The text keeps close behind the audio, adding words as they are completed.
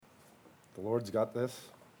The Lord's got this.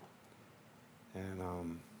 And I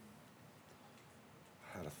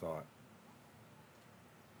had a thought.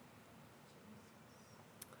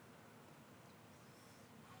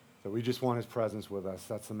 So we just want his presence with us.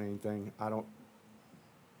 That's the main thing.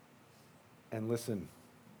 And listen,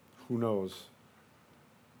 who knows?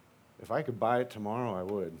 If I could buy it tomorrow, I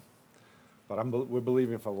would. But we're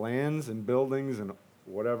believing for lands and buildings and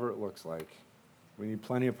whatever it looks like. We need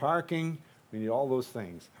plenty of parking. We need all those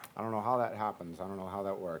things. I don't know how that happens. I don't know how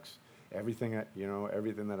that works. Everything that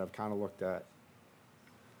I've kind of looked at,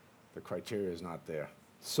 the criteria is not there.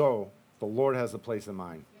 So the Lord has the place in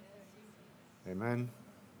mind. Amen?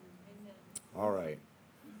 All right.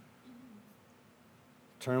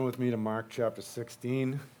 Turn with me to Mark chapter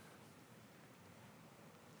 16.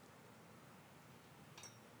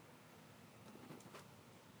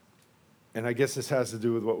 And I guess this has to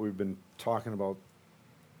do with what we've been talking about.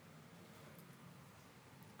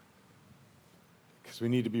 Because we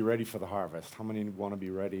need to be ready for the harvest. How many want to be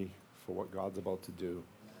ready for what God's about to do?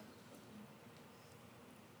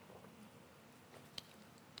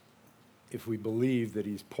 If we believe that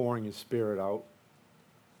he's pouring his Spirit out,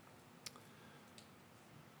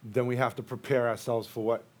 then we have to prepare ourselves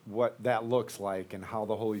for what that looks like and how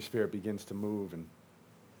the Holy Spirit begins to move.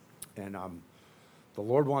 And the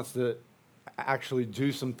Lord wants to actually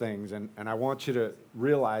do some things. And I want you to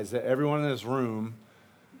realize that everyone in this room,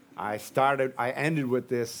 I ended with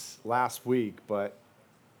this last week, but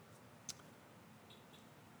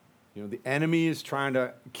the enemy is trying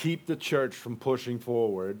to keep the church from pushing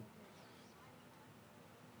forward.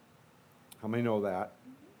 How many know that?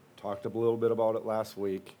 Talked a little bit about it last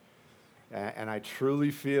week. And I truly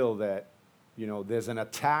feel that, there's an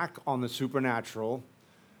attack on the supernatural,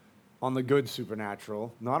 on the good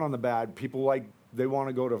supernatural, not on the bad. People they want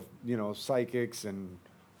to go to, psychics and,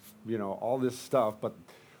 all this stuff. But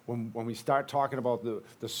when we start talking about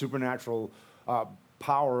the supernatural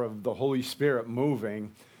power of the Holy Spirit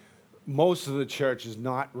moving, most of the church is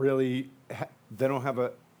not really, they don't have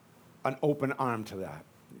an open arm to that.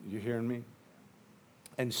 You hearing me?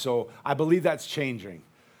 And so I believe that's changing.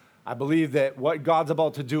 I believe that what God's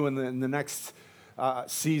about to do in the next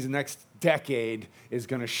season, next decade, is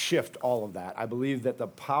going to shift all of that. I believe that the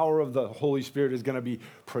power of the Holy Spirit is going to be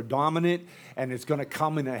predominant, and it's going to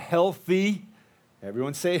come in a healthy,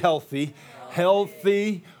 everyone say healthy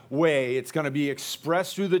way. It's going to be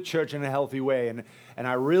expressed through the church in a healthy way. And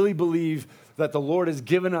I really believe that the Lord has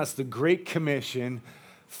given us the Great Commission.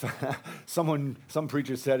 Some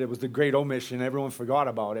preacher said it was the great omission. Everyone forgot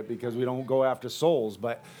about it because we don't go after souls.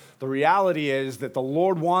 But the reality is that the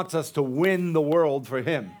Lord wants us to win the world for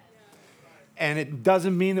him. And it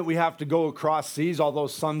doesn't mean that we have to go across seas, although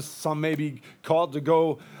some may be called to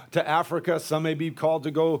go to Africa, some may be called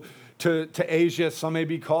to go to Asia, some may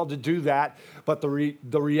be called to do that. But the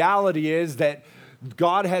reality is that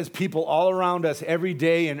God has people all around us every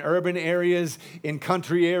day in urban areas, in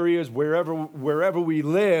country areas, wherever we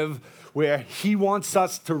live, where he wants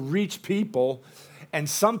us to reach people. And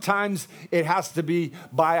sometimes it has to be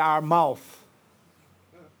by our mouth.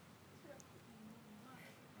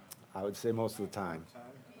 I would say most of the time.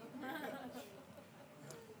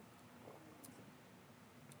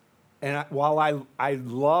 And while I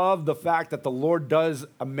love the fact that the Lord does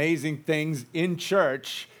amazing things in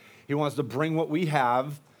church, he wants to bring what we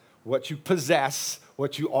have, what you possess,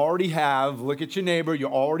 what you already have. Look at your neighbor. You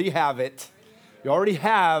already have it. You already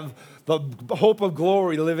have the hope of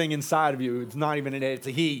glory living inside of you. It's not even an it, it's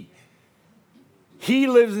a he. He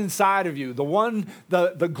lives inside of you, the one,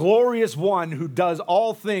 the glorious one who does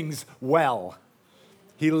all things well.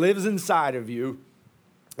 He lives inside of you.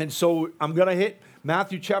 And so I'm going to hit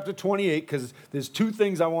Matthew chapter 28 because there's two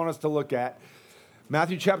things I want us to look at.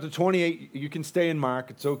 Matthew chapter 28, you can stay in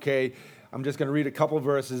Mark, it's okay. I'm just going to read a couple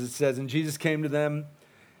verses. It says, and Jesus came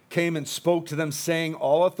and spoke to them, saying,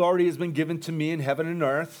 all authority has been given to me in heaven and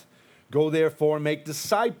earth. Go therefore and make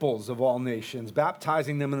disciples of all nations,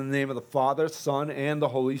 baptizing them in the name of the Father, Son, and the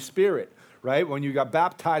Holy Spirit. Right? When you got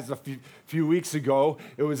baptized a few weeks ago,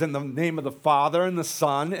 it was in the name of the Father and the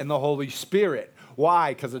Son and the Holy Spirit.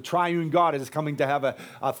 Why? Because the triune God is coming to have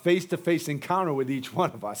a face-to-face encounter with each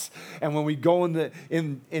one of us. And when we go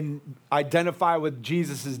in identify with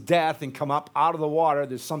Jesus' death and come up out of the water,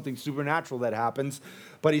 there's something supernatural that happens.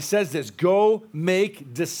 But he says this, go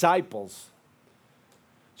make disciples.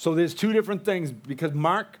 So there's two different things because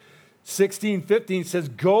Mark 16:15 says,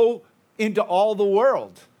 go into all the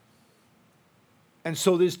world. And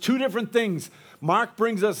so there's two different things. Mark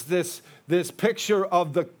brings us this picture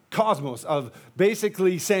of the cosmos, of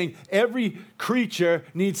basically saying every creature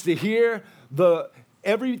needs to hear the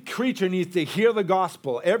every creature needs to hear the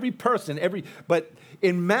gospel. Every person, but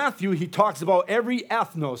in Matthew, he talks about every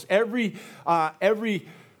ethnos, every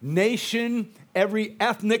nation, every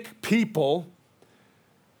ethnic people.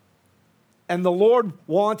 And the Lord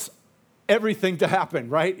wants everything to happen,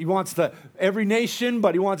 right? He wants every nation,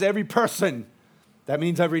 but he wants every person. That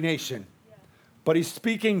means every nation. But he's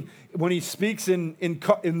speaking, when he speaks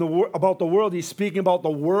about the world, he's speaking about the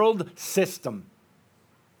world system.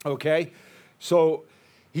 Okay? So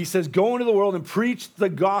he says, go into the world and preach the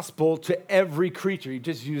gospel to every creature. He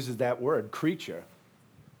just uses that word, creature.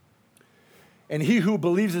 And he who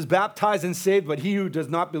believes is baptized and saved, but he who does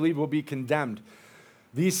not believe will be condemned.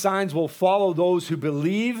 These signs will follow those who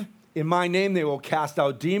believe. In my name, they will cast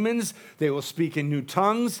out demons. They will speak in new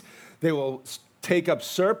tongues. They will take up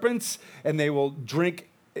serpents, and they will drink.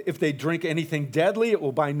 If they drink anything deadly, it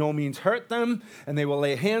will by no means hurt them. And they will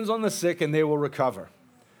lay hands on the sick, and they will recover.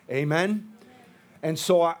 Amen? And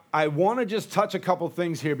so I want to just touch a couple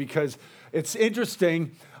things here because it's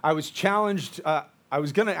interesting. I was challenged. I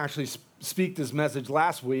was going to actually speak this message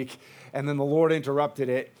last week, and then the Lord interrupted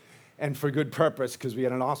it, and for good purpose, because we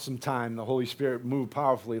had an awesome time. The Holy Spirit moved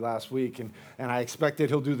powerfully last week, and I expected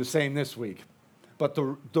he'll do the same this week. But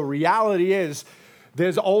the reality is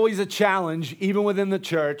there's always a challenge, even within the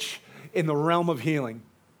church, in the realm of healing.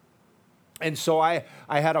 And so I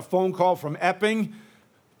had a phone call from Epping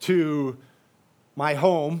to my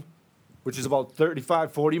home, which is about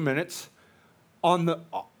 35, 40 minutes,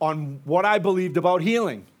 on what I believed about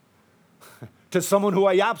healing to someone who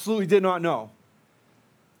I absolutely did not know.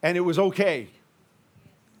 And it was okay.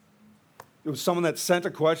 It was someone that sent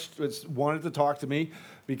a question, wanted to talk to me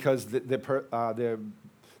because their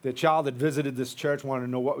child had visited this church, wanted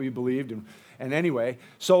to know what we believed. And anyway,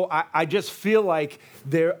 so I just feel like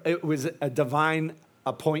it was a divine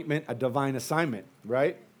appointment, a divine assignment,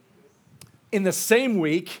 right? In the same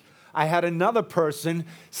week, I had another person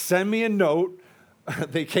send me a note.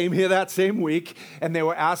 They came here that same week, and they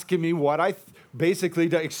were asking me basically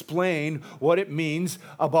to explain what it means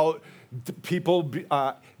about people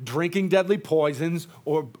drinking deadly poisons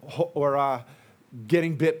or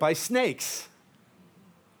getting bit by snakes.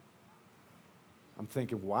 I'm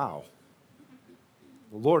thinking, wow,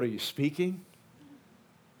 Lord, are you speaking?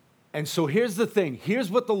 And so here's the thing. Here's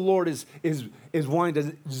what the Lord is wanting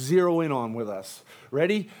to zero in on with us.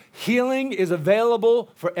 Ready? Healing is available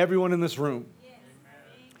for everyone in this room. Yes.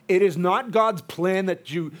 It is not God's plan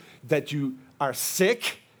that you are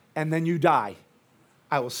sick and then you die.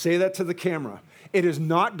 I will say that to the camera. It is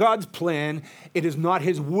not God's plan. It is not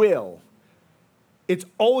his will. It's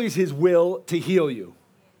always his will to heal you.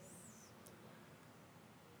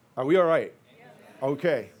 Are we all right?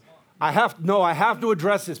 Okay. I have to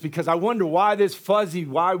address this because I wonder why this fuzzy,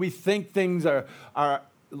 why we think things are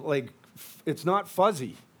like, it's not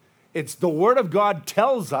fuzzy. It's the Word of God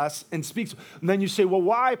tells us and speaks. And then you say, well,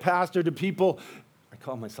 why, Pastor, do people, I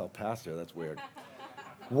call myself Pastor, that's weird.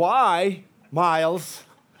 Why, Miles,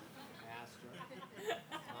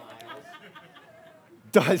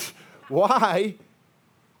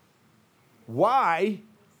 why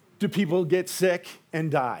do people get sick and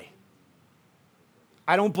die?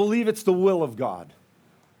 I don't believe it's the will of God.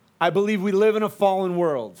 I believe we live in a fallen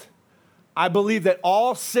world. I believe that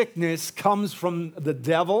all sickness comes from the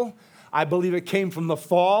devil. I believe it came from the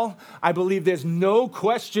fall. I believe there's no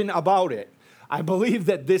question about it. I believe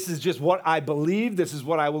that this is just what I believe. This is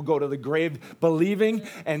what I will go to the grave believing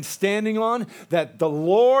and standing on, that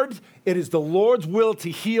it is the Lord's will to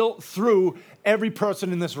heal through every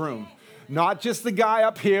person in this room. Not just the guy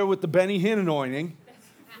up here with the Benny Hinn anointing,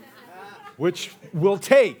 which we'll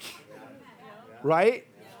take, right?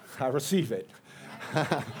 I receive it.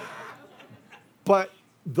 But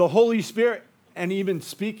the Holy Spirit, and even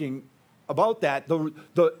speaking about that,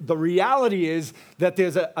 the reality is that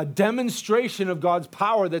there's a demonstration of God's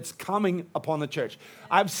power that's coming upon the church.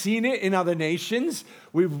 I've seen it in other nations.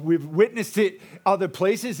 We've witnessed it other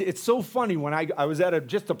places. It's so funny. When I was at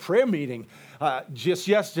just a prayer meeting just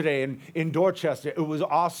yesterday in Dorchester, it was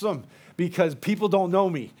awesome because people don't know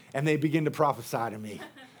me, and they begin to prophesy to me.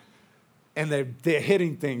 And they're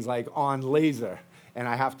hitting things like on laser. And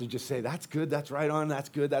I have to just say, that's good, that's right on, that's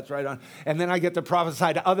good, that's right on. And then I get to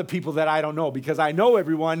prophesy to other people that I don't know because I know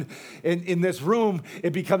everyone in this room.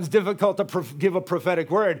 It becomes difficult to give a prophetic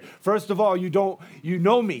word. First of all, you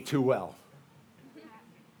know me too well.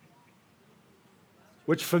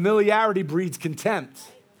 Which familiarity breeds contempt.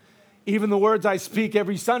 Even the words I speak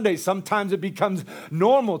every Sunday, sometimes it becomes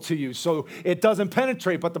normal to you, so it doesn't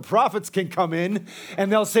penetrate. But the prophets can come in,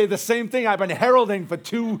 and they'll say the same thing I've been heralding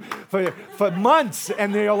for months,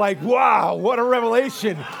 and they're like, wow, what a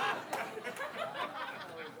revelation.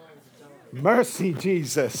 Mercy,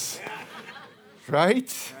 Jesus.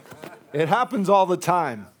 Right? It happens all the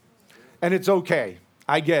time. And it's okay.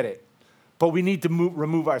 I get it. But we need to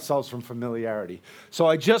remove ourselves from familiarity. So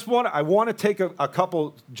I want to take a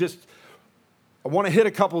couple, I want to hit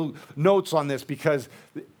a couple notes on this, because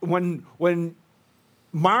when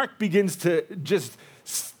Mark begins to just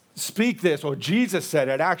speak this, or Jesus said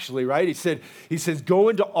it actually, right? He says, go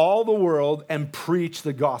into all the world and preach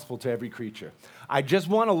the gospel to every creature. I just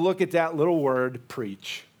want to look at that little word,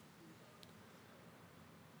 preach.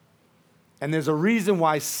 And there's a reason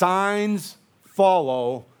why signs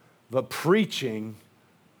follow the preaching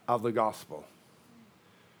of the gospel.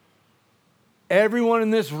 Everyone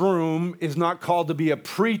in this room is not called to be a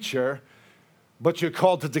preacher, but you're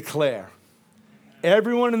called to declare.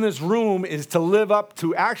 Everyone in this room is to live up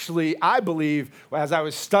to, actually, I believe, as I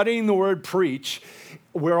was studying the word preach,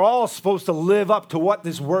 we're all supposed to live up to what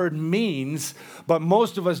this word means, but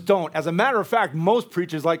most of us don't. As a matter of fact, most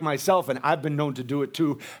preachers like myself, and I've been known to do it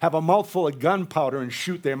too, have a mouthful of gunpowder and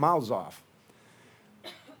shoot their mouths off.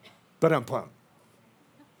 But I'm pumped.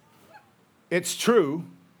 It's true,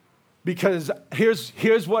 because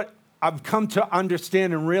here's what I've come to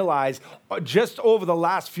understand and realize just over the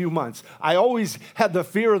last few months. I always had the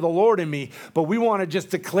fear of the Lord in me, but we want to just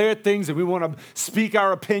declare things, and we want to speak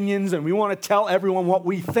our opinions, and we want to tell everyone what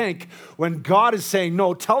we think, when God is saying,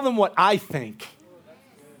 no, tell them what I think.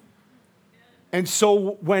 And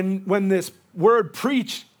so when this word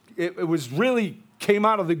preach, it was really came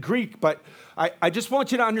out of the Greek, but I just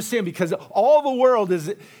want you to understand, because all the world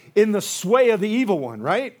is in the sway of the evil one,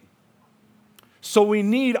 right? So we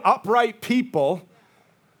need upright people.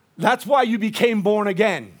 That's why you became born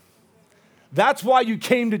again. That's why you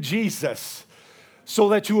came to Jesus, so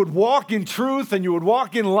that you would walk in truth and you would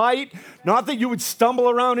walk in light, not that you would stumble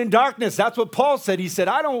around in darkness. That's what Paul said. He said,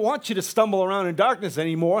 I don't want you to stumble around in darkness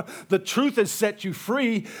anymore. The truth has set you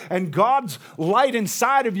free, and God's light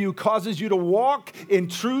inside of you causes you to walk in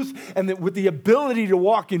truth, and with the ability to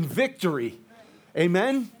walk in victory.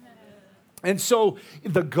 Amen? And so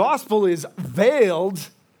the gospel is veiled,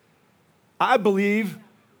 I believe.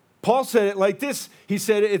 Paul said it like this. He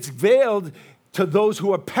said it's veiled to those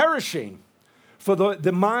who are perishing, for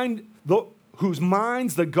whose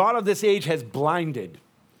minds the God of this age has blinded,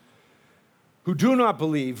 who do not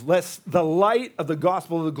believe, lest the light of the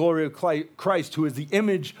gospel of the glory of Christ, who is the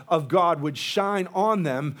image of God, would shine on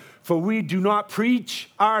them. For we do not preach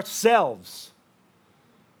ourselves,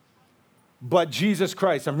 but Jesus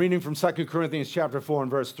Christ. I'm reading from 2 Corinthians chapter 4 and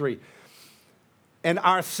verse 3. And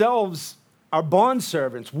ourselves are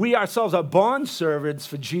bondservants. We ourselves are bondservants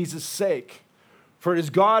for Jesus' sake. For it is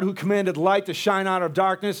God who commanded light to shine out of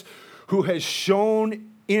darkness, who has shone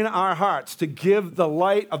in our hearts to give the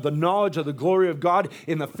light of the knowledge of the glory of God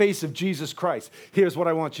in the face of Jesus Christ. Here's what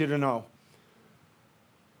I want you to know.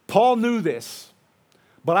 Paul knew this,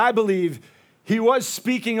 but I believe he was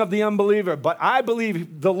speaking of the unbeliever, but I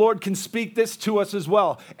believe the Lord can speak this to us as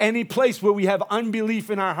well. Any place where we have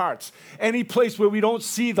unbelief in our hearts, any place where we don't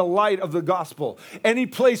see the light of the gospel, any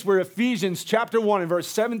place where Ephesians chapter 1 and verse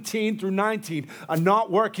 17 through 19 are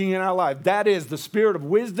not working in our life. That is the spirit of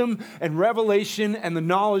wisdom and revelation and the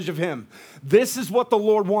knowledge of Him. This is what the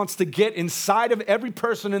Lord wants to get inside of every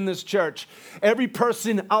person in this church, every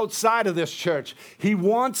person outside of this church. He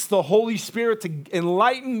wants the Holy Spirit to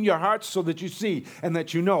enlighten your hearts so that you see and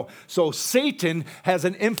that you know. So Satan has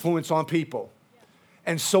an influence on people.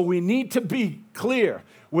 And so we need to be clear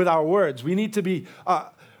with our words. We need to be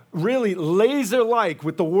really laser-like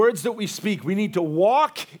with the words that we speak. We need to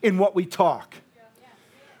walk in what we talk.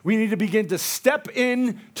 We need to begin to step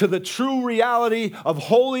in to the true reality of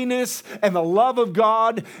holiness and the love of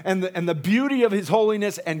God and the beauty of His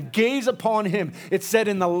holiness, and gaze upon Him. It's said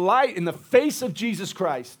in the light, in the face of Jesus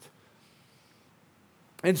Christ.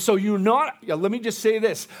 And so let me just say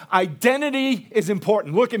this. Identity is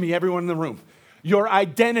important. Look at me, everyone in the room. Your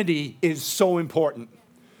identity is so important.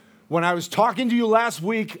 When I was talking to you last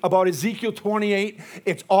week about Ezekiel 28,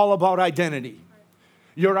 it's all about identity.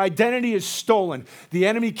 Your identity is stolen. The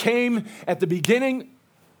enemy came at the beginning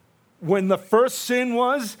when the first sin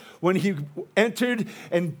was, when he entered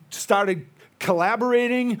and started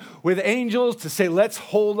collaborating with angels to say, let's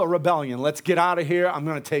hold a rebellion. Let's get out of here. I'm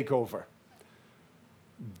going to take over.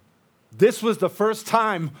 This was the first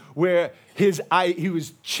time where he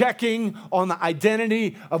was checking on the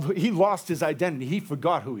identity he lost his identity. He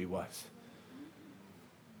forgot who he was.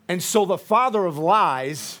 And so the father of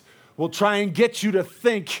lies will try and get you to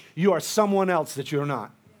think you are someone else that you're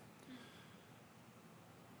not.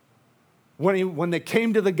 When they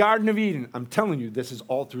came to the Garden of Eden, I'm telling you, this is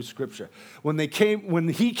all through Scripture. When he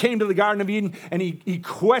came to the Garden of Eden and he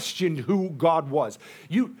questioned who God was.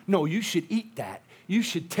 You should eat that. You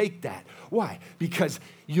should take that. Why? Because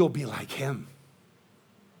you'll be like him.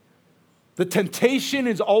 The temptation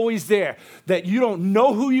is always there that you don't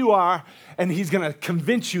know who you are, and he's going to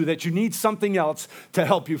convince you that you need something else to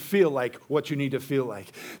help you feel like what you need to feel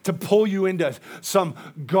like, to pull you into some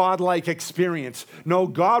God-like experience. No,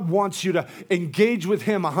 God wants you to engage with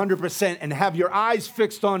him 100% and have your eyes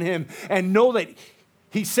fixed on him and know that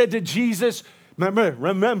he said to Jesus,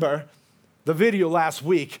 remember the video last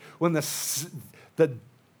week when the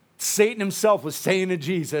Satan himself was saying to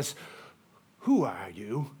Jesus, "Who are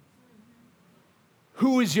you?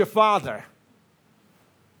 Who is your father?"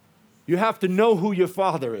 You have to know who your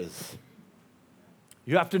father is.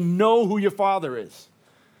 You have to know who your father is.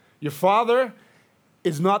 Your father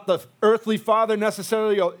is not the earthly father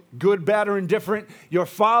necessarily, good, bad, or indifferent. Your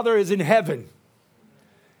father is in heaven.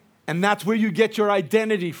 And that's where you get your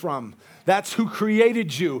identity from. That's who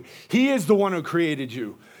created you. He is the one who created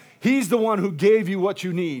you. He's the one who gave you what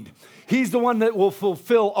you need. He's the one that will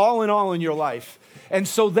fulfill all in your life. And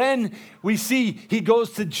so then we see he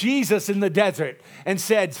goes to Jesus in the desert and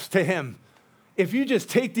said to him, "If you just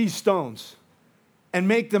take these stones and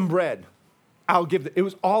make them bread, I'll give them." It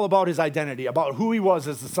was all about his identity, about who he was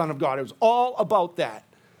as the Son of God. It was all about that.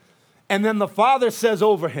 And then the Father says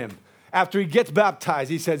over him, after he gets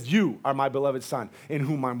baptized, he says, "You are my beloved Son, in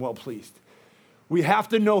whom I'm well pleased." We have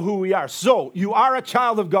to know who we are. So you are a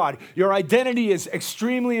child of God. Your identity is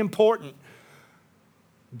extremely important.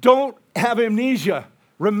 Don't have amnesia.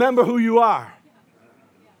 Remember who you are.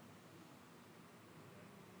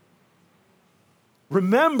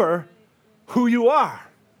 Remember who you are.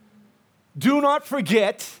 Do not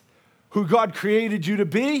forget who God created you to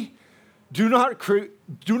be. Do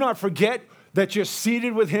not forget that you're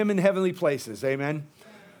seated with him in heavenly places. Amen?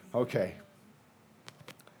 Okay.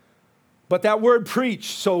 But that word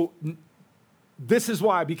preach, so this is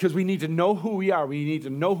why, because we need to know who we are. We need to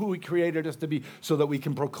know who he created us to be so that we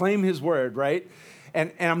can proclaim his word, right?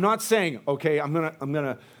 And I'm not saying, okay, I'm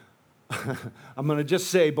gonna just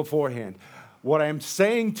say beforehand, what I'm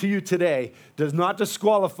saying to you today does not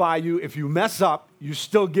disqualify you. If you mess up, you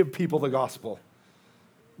still give people the gospel.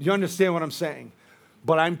 You understand what I'm saying?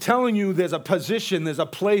 But I'm telling you, there's a position, there's a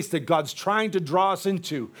place that God's trying to draw us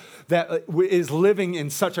into that is living in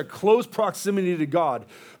such a close proximity to God.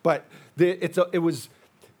 But it was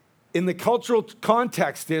in the cultural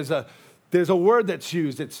context. There's a word that's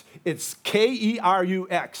used. It's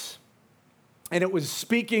Kerux, and it was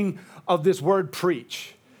speaking of this word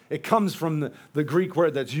preach. It comes from the Greek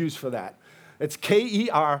word that's used for that. It's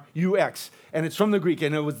Kerux, and it's from the Greek,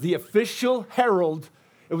 and it was the official herald.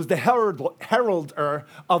 It was the heralder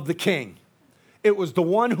of the king. It was the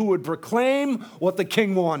one who would proclaim what the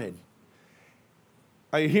king wanted.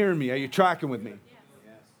 Are you hearing me? Are you tracking with me?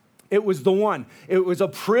 Yes. It was the one. It was a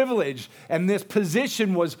privilege, and this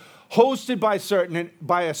position was hosted by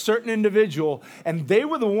a certain individual, and they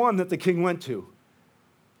were the one that the king went to.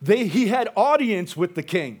 He had audience with the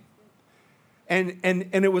king. And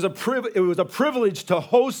it was a privilege to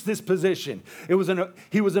host this position.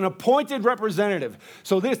 He was an appointed representative.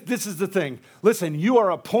 So this is the thing. Listen, you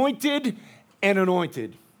are appointed and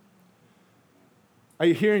anointed. Are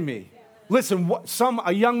you hearing me? Listen,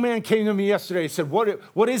 a young man came to me yesterday and said,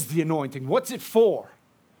 what is the anointing? What's it for?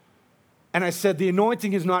 And I said, the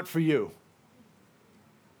anointing is not for you.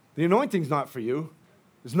 The anointing's not for you.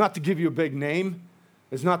 It's not to give you a big name.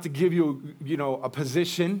 It's not to give you, a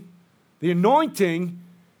position. The anointing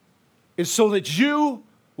is so that you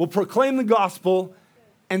will proclaim the gospel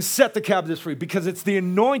and set the captives free, because it's the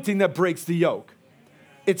anointing that breaks the yoke.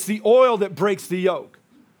 It's the oil that breaks the yoke.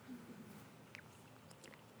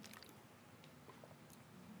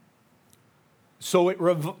 So it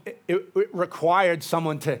required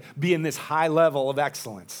someone to be in this high level of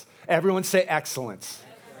excellence. Everyone say excellence.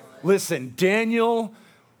 Listen, Daniel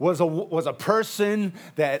was a person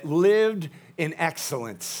that lived in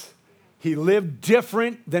excellence. He lived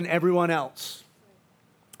different than everyone else.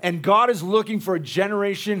 And God is looking for a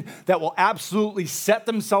generation that will absolutely set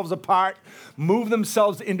themselves apart, move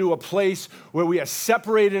themselves into a place where we are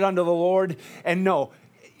separated unto the Lord. And no,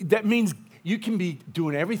 that means you can be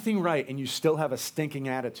doing everything right and you still have a stinking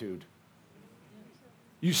attitude.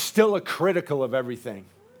 You still are critical of everything.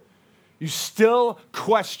 You still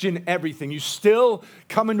question everything. You still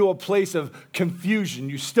come into a place of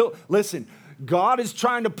confusion. Listen, God is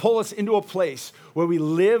trying to pull us into a place where we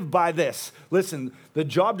live by this. Listen, the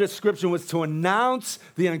job description was to announce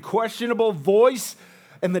the unquestionable voice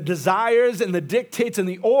and the desires and the dictates and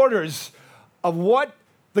the orders of what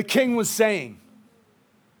the king was saying.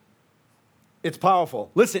 It's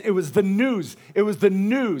powerful. Listen, it was the news. It was the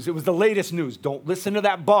news. It was the latest news. Don't listen to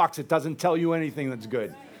that box. It doesn't tell you anything that's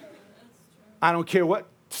good. I don't care what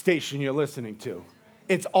station you're listening to.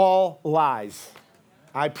 It's all lies.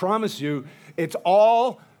 I promise you, it's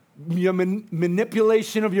all your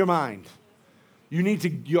manipulation of your mind.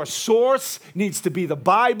 Your source needs to be the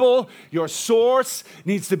Bible. Your source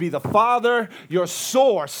needs to be the Father. Your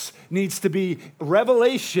source needs to be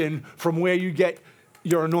revelation from where you get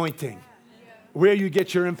your anointing, where you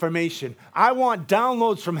get your information. I want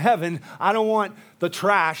downloads from heaven. I don't want the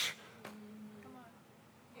trash.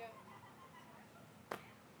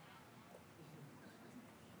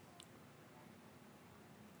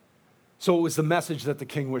 So it was the message that the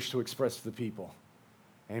king wished to express to the people.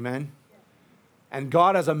 Amen? And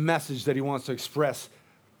God has a message that he wants to express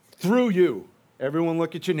through you. Everyone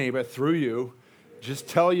look at your neighbor, through you. Just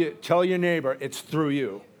tell your neighbor it's through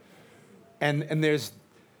you. And there's,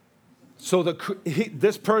 so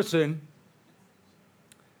this person,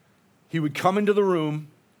 he would come into the room,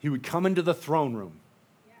 he would come into the throne room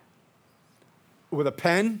with a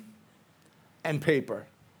pen and paper.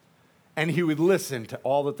 And he would listen to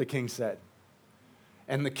all that the king said.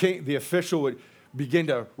 And the official would begin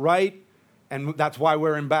to write, and that's why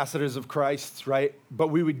we're ambassadors of Christ, right? But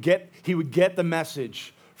he would get the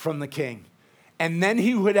message from the king. And then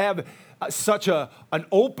he would have such an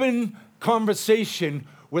open conversation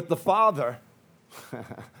with the Father,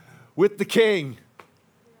 with the king,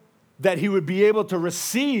 that he would be able to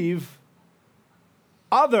receive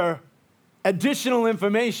other additional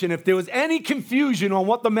information. If there was any confusion on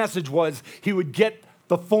what the message was, he would get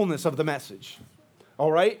the fullness of the message.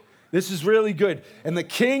 All right? This is really good. And the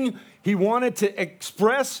king, he wanted to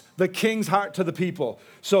express the king's heart to the people.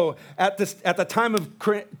 So at the time of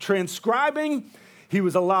transcribing, he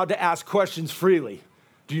was allowed to ask questions freely.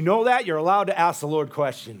 Do you know that? You're allowed to ask the Lord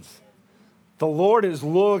questions. The Lord is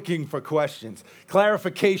looking for questions,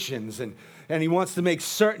 clarifications, and he wants to make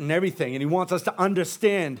certain everything. And he wants us to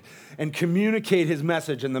understand and communicate his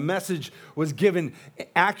message. And the message was given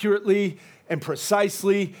accurately and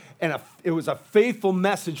precisely. And it was a faithful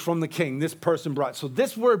message from the king this person brought. So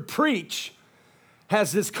this word preach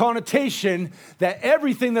has this connotation that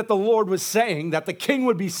everything that the Lord was saying, that the king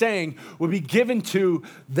would be saying, would be given to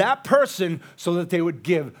that person so that they would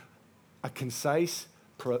give a concise,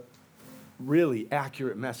 really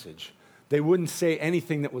accurate message. They wouldn't say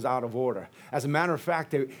anything that was out of order. As a matter of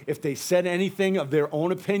fact, if they said anything of their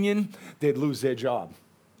own opinion, they'd lose their job.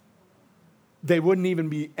 They wouldn't even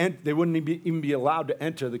be allowed to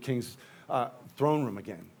enter the king's throne room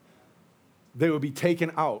again. They would be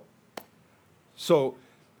taken out. So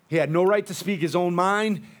he had no right to speak his own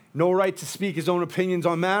mind, no right to speak his own opinions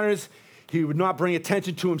on matters. He would not bring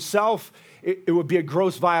attention to himself. It would be a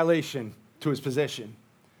gross violation to his position.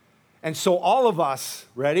 And so all of us,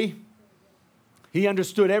 ready? He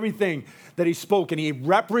understood everything that he spoke, and he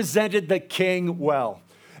represented the king well.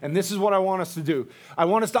 And this is what I want us to do. I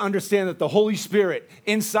want us to understand that the Holy Spirit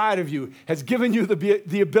inside of you has given you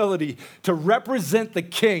the ability to represent the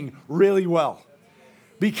king really well.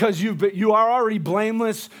 Because you are already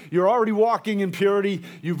blameless, you're already walking in purity,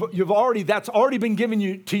 that's already been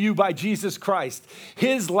given to you by Jesus Christ,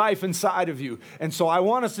 his life inside of you. And so I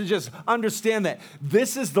want us to just understand that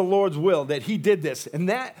this is the Lord's will, that he did this. And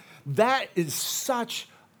that is such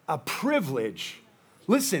a privilege.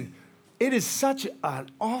 Listen, it is such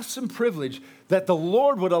an awesome privilege that the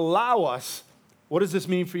Lord would allow us. What does this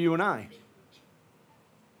mean for you and I?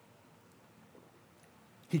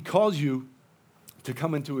 He calls you to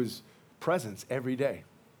come into his presence every day.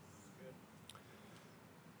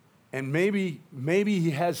 And maybe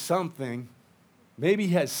he has something that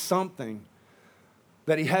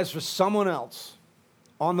he has for someone else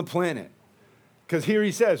on the planet. Because here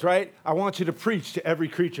he says, right, I want you to preach to every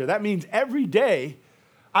creature. That means every day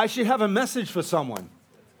I should have a message for someone.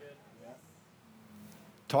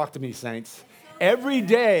 Talk to me, saints. Every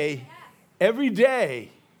day,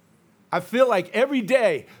 I feel like every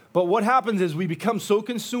day. But what happens is we become so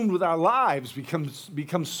consumed with our lives,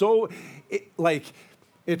 become so,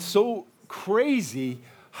 it's so crazy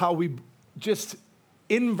how we just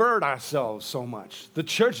invert ourselves so much. The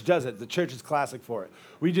church does it. The church is classic for it.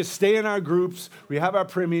 We just stay in our groups. We have our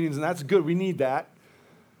prayer meetings, and that's good. We need that.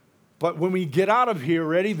 But when we get out of here,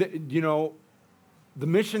 the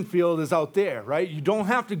mission field is out there, right? You don't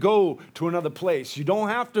have to go to another place. You don't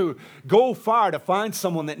have to go far to find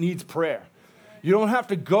someone that needs prayer. You don't have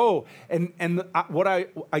to go. And what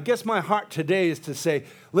I guess my heart today is to say,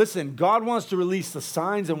 listen, God wants to release the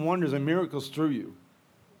signs and wonders and miracles through you.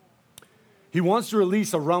 He wants to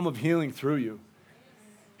release a realm of healing through you.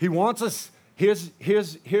 He wants us,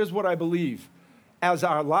 here's what I believe. As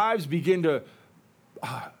our lives begin to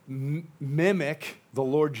mimic the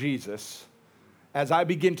Lord Jesus, as I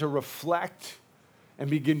begin to reflect and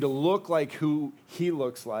begin to look like who he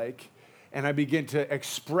looks like, and I begin to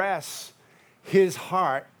express his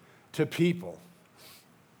heart to people.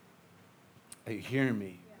 Are you hearing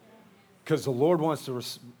me? Because the Lord wants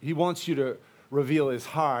he wants you to reveal his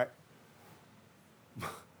heart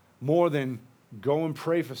more than go and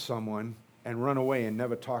pray for someone and run away and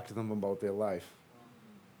never talk to them about their life.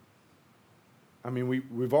 I mean,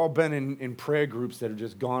 we've all been in prayer groups that have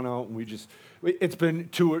just gone out and it's been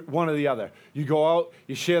one or the other. You go out,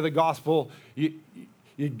 you share the gospel, you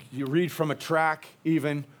read from a track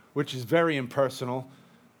even, which is very impersonal,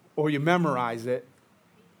 or you memorize it.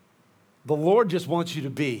 The Lord just wants you to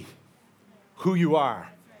be who you are.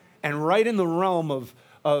 And right in the realm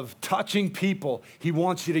of touching people, he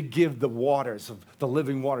wants you to give the waters, of the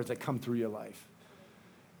living waters that come through your life.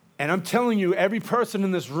 And I'm telling you, every person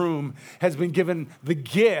in this room has been given the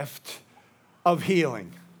gift of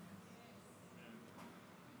healing.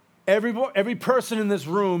 Every person in this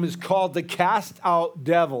room is called to cast out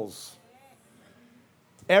devils.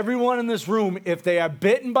 Everyone in this room, if they are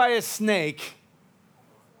bitten by a snake,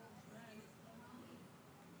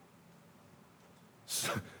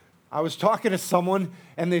 I was talking to someone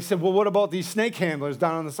and they said, well, what about these snake handlers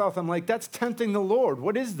down in the south? I'm like, that's tempting the Lord.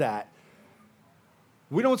 What is that?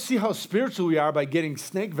 We don't see how spiritual we are by getting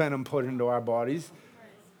snake venom put into our bodies.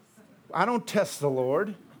 I don't test the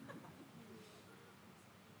Lord.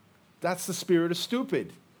 That's the spirit of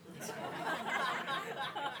stupid.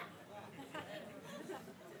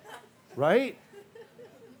 Right?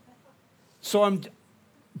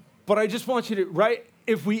 But I just want you to, right?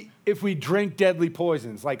 If we drink deadly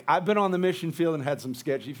poisons, like I've been on the mission field and had some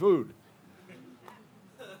sketchy food.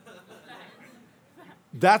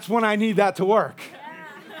 That's when I need that to work.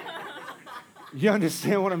 You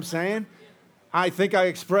understand what I'm saying? I think I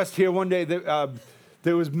expressed here one day that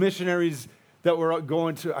there was missionaries that were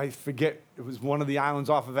going to, I forget, it was one of the islands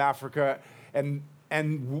off of Africa, and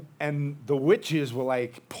the witches were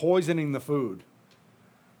like poisoning the food.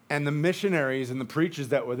 And the missionaries and the preachers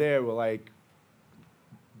that were there were like,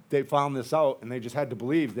 they found this out and they just had to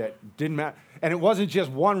believe that it didn't matter. And it wasn't just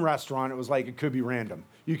one restaurant, it was like it could be random.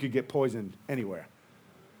 You could get poisoned anywhere.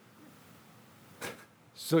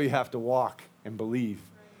 So you have to walk and believe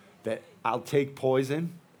that I'll take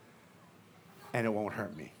poison and it won't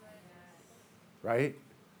hurt me. Right?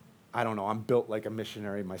 I don't know. I'm built like a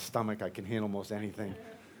missionary. My stomach, I can handle most anything.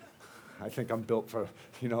 I think I'm built for,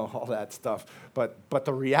 all that stuff. But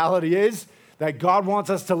the reality is that God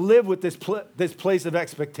wants us to live with this place of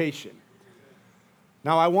expectation.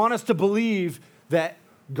 Now, I want us to believe that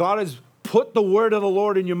God has put the word of the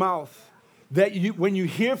Lord in your mouth, that when you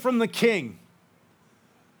hear from the King,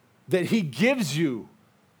 that he gives you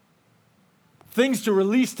things to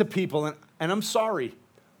release to people. And I'm sorry,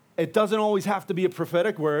 it doesn't always have to be a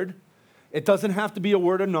prophetic word. It doesn't have to be a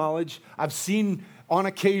word of knowledge. I've seen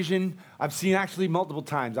actually multiple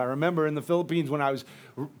times. I remember in the Philippines when I was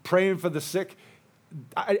praying for the sick,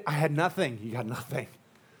 I had nothing. You got nothing.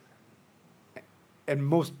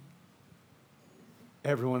 And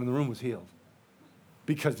everyone in the room was healed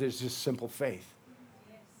because there's just simple faith.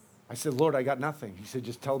 I said, Lord, I got nothing. He said,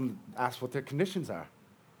 just tell them, ask what their conditions are.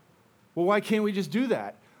 Well, why can't we just do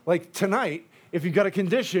that? Like tonight, if you got a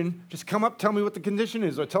condition, just come up, tell me what the condition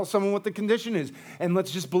is, or tell someone what the condition is, and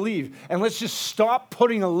let's just believe. And let's just stop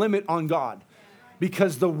putting a limit on God.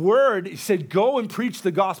 Because the word, he said, go and preach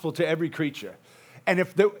the gospel to every creature. And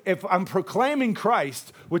if I'm proclaiming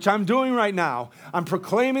Christ, which I'm doing right now, I'm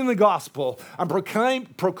proclaiming the gospel, I'm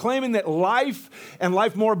proclaiming that life and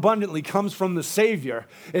life more abundantly comes from the Savior.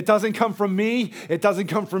 It doesn't come from me. It doesn't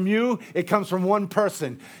come from you. It comes from one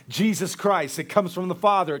person, Jesus Christ. It comes from the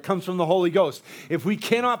Father. It comes from the Holy Ghost. If we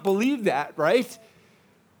cannot believe that, right?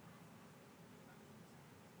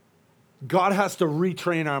 God has to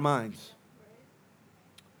retrain our minds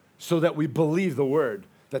so that we believe the word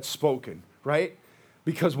that's spoken, right?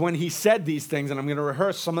 Because when he said these things, and I'm going to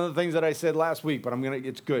rehearse some of the things that I said last week, but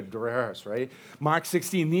it's good to rehearse, right? Mark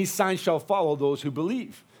 16, these signs shall follow those who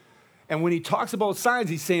believe. And when he talks about signs,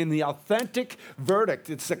 he's saying the authentic verdict.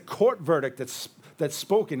 It's a court verdict that's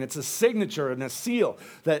spoken. It's a signature and a seal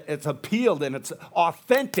that it's appealed and it's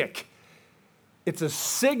authentic. It's a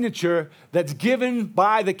signature that's given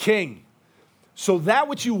by the King. So that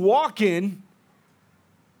which you walk in,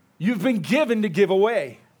 you've been given to give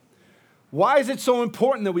away. Why is it so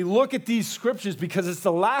important that we look at these scriptures? Because it's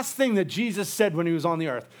the last thing that Jesus said when he was on the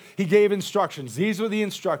earth. He gave instructions. These were the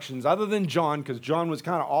instructions, other than John, because John was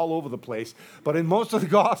kind of all over the place. But in most of the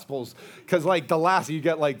Gospels, because you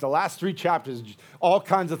get the last 3 chapters, all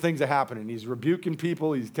kinds of things are happening. He's rebuking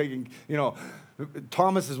people. He's taking,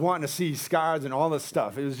 Thomas is wanting to see scars and all this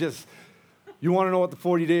stuff. It was just, you want to know what the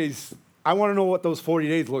 40 days, I want to know what those 40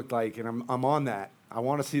 days looked like, and I'm on that. I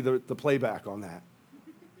want to see the playback on that.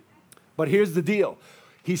 But here's the deal.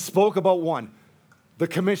 He spoke about the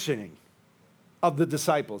commissioning of the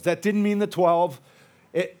disciples. That didn't mean the 12.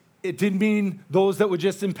 It didn't mean those that were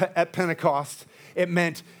just at Pentecost. It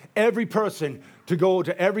meant every person to go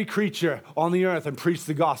to every creature on the earth and preach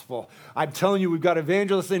the gospel. I'm telling you, we've got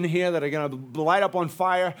evangelists in here that are going to light up on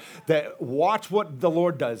fire, that watch what the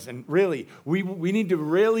Lord does. And really, we need to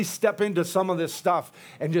really step into some of this stuff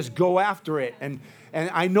and just go after it. And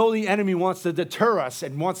I know the enemy wants to deter us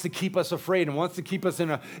and wants to keep us afraid and wants to keep us in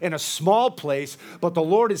a small place. But the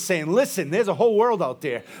Lord is saying, listen, there's a whole world out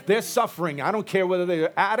there. They're suffering. I don't care whether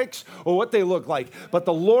they're addicts or what they look like. But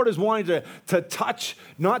the Lord is wanting to touch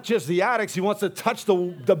not just the addicts. He wants to touch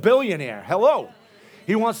the billionaire. Hello.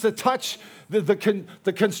 He wants to touch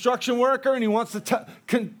the construction worker, and he wants to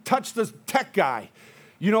touch the tech guy.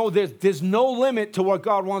 There's no limit to what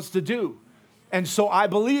God wants to do. And so I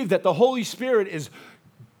believe that the Holy Spirit is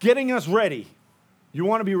getting us ready. You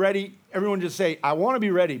want to be ready? Everyone just say, I want to be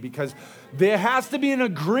ready, because there has to be an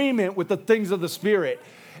agreement with the things of the Spirit.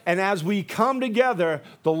 And as we come together,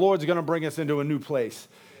 the Lord's going to bring us into a new place,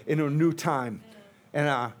 into a new time. And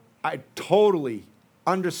I totally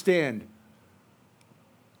understand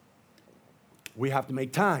we have to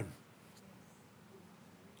make time.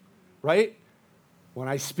 Right? When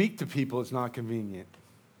I speak to people, it's not convenient.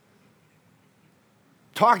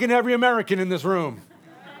 Talking to every American in this room.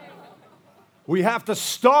 We have to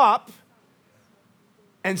stop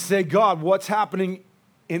and say, God, what's happening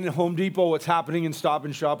in Home Depot? What's happening in Stop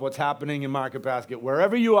and Shop? What's happening in Market Basket?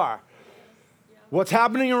 Wherever you are. What's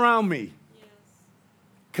happening around me?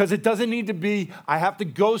 Because it doesn't need to be, I have to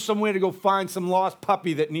go somewhere to go find some lost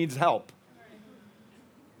puppy that needs help.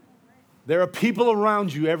 There are people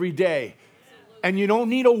around you every day. And you don't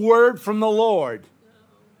need a word from the Lord.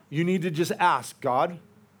 You need to just ask, God,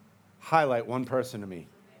 highlight one person to me.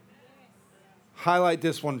 Highlight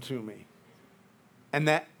this one to me. And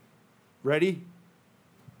that, ready?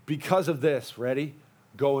 Because of this, ready?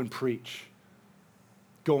 Go and preach.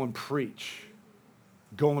 Go and preach.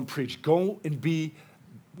 Go and preach. Go and be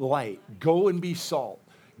light. Go and be salt.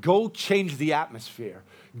 Go change the atmosphere.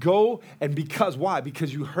 Go and why?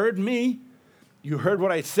 Because you heard me. You heard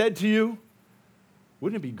what I said to you.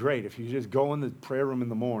 Wouldn't it be great if you just go in the prayer room in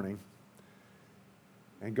the morning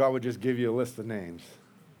and God would just give you a list of names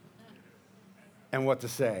and what to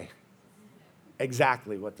say?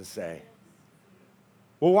 Exactly what to say.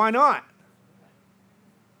 Well, why not?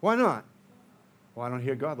 Why not? Well, I don't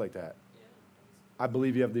hear God like that. I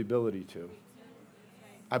believe you have the ability to.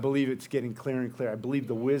 I believe it's getting clearer and clearer. I believe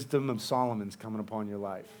the wisdom of Solomon's coming upon your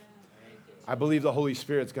life. I believe the Holy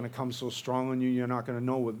Spirit's going to come so strong on you, you're not going to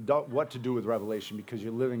know what to do with revelation, because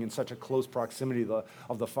you're living in such a close proximity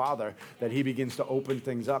of the Father that He begins to open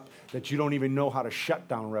things up that you don't even know how to shut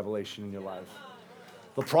down revelation in your life.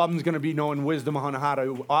 The problem's going to be knowing wisdom on how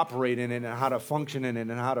to operate in it and how to function in it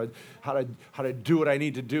and how to do what I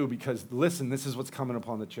need to do, because, listen, this is what's coming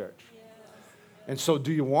upon the church. And so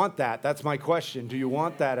do you want that? That's my question. Do you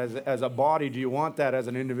want that as a body? Do you want that as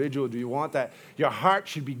an individual? Do you want that? Your heart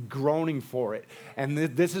should be groaning for it. And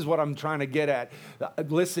this is what I'm trying to get at.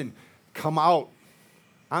 Listen, come out.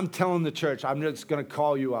 I'm telling the church, I'm just going to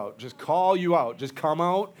call you out. Just call you out. Just come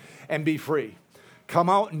out and be free. Come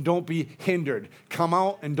out and don't be hindered. Come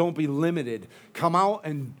out and don't be limited. Come out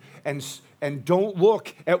and don't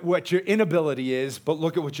look at what your inability is, but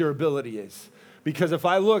look at what your ability is. Because if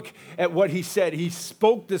I look at what he said, he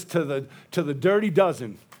spoke this to the dirty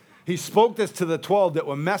dozen. He spoke this to the 12 that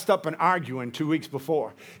were messed up and arguing 2 weeks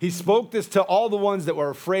before. He spoke this to all the ones that were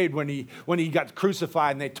afraid when he got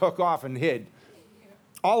crucified and they took off and hid.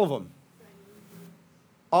 All of them.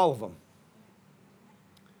 All of them.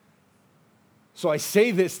 So I say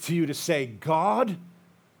this to you to say, God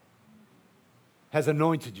has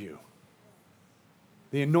anointed you.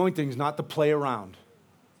 The anointing is not to play around.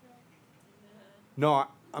 No,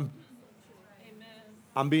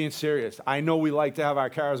 I'm being serious. I know we like to have our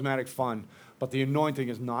charismatic fun, but the anointing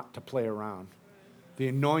is not to play around. The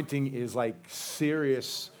anointing is like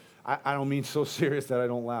serious. I don't mean so serious that I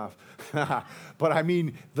don't laugh. But I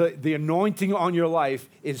mean the anointing on your life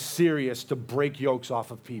is serious to break yokes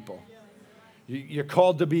off of people. You're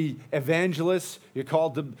called to be evangelists. You're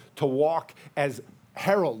called to walk as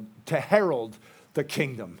herald the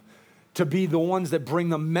kingdom, to be the ones that bring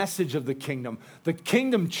the message of the kingdom. The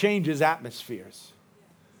kingdom changes atmospheres.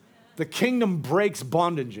 The kingdom breaks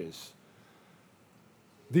bondages.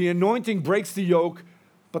 The anointing breaks the yoke,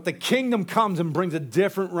 but the kingdom comes and brings a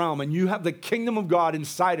different realm, and you have the kingdom of God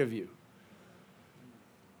inside of you.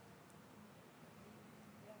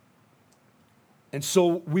 And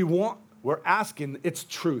so we're asking, it's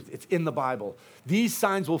truth. It's in the Bible. These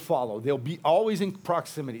signs will follow. They'll be always in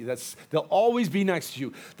proximity. They'll always be next to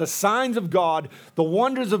you. The signs of God, the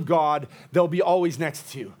wonders of God, they'll be always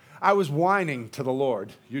next to you. I was whining to the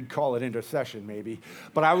Lord. You'd call it intercession maybe.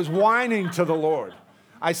 But I was whining to the Lord.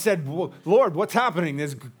 I said, Lord, what's happening?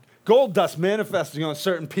 There's gold dust manifesting on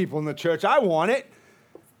certain people in the church. I want it.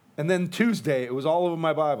 And then Tuesday, it was all over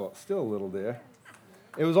my Bible. Still a little there.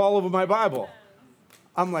 It was all over my Bible.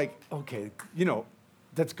 I'm like, okay,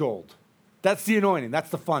 that's gold. That's the anointing. That's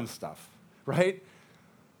the fun stuff, right?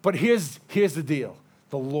 But here's the deal.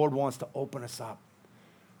 The Lord wants to open us up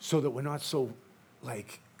so that we're not so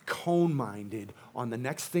cone-minded on the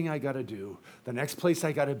next thing I got to do, the next place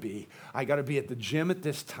I got to be. I got to be at the gym at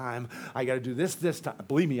this time. I got to do this time.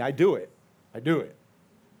 Believe me, I do it.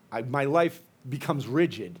 My life becomes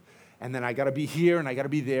rigid. And then I got to be here, and I got to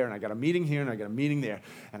be there, and I got a meeting here, and I got a meeting there,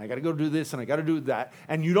 and I got to go do this, and I got to do that.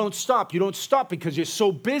 And you don't stop. You don't stop because you're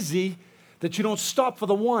so busy that you don't stop for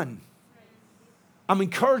the one. I'm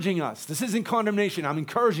encouraging us. This isn't condemnation. I'm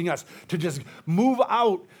encouraging us to just move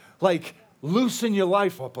out, loosen your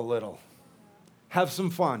life up a little. Have some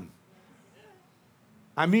fun.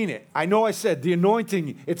 I mean it. I know I said the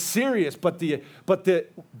anointing, it's serious, but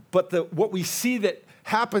what we see that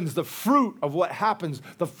happens, the fruit of what happens,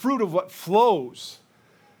 the fruit of what flows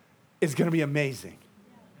is going to be amazing.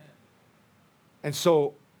 And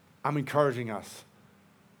so I'm encouraging us.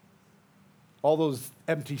 All those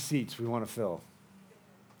empty seats we want to fill.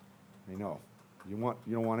 I know. You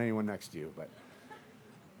don't want anyone next to you, but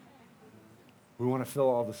we want to fill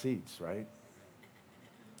all the seats, right?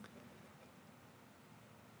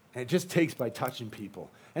 And it just takes by touching people.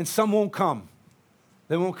 And some won't come.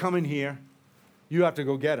 They won't come in here. You have to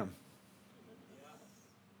go get them.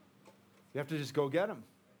 You have to just go get them.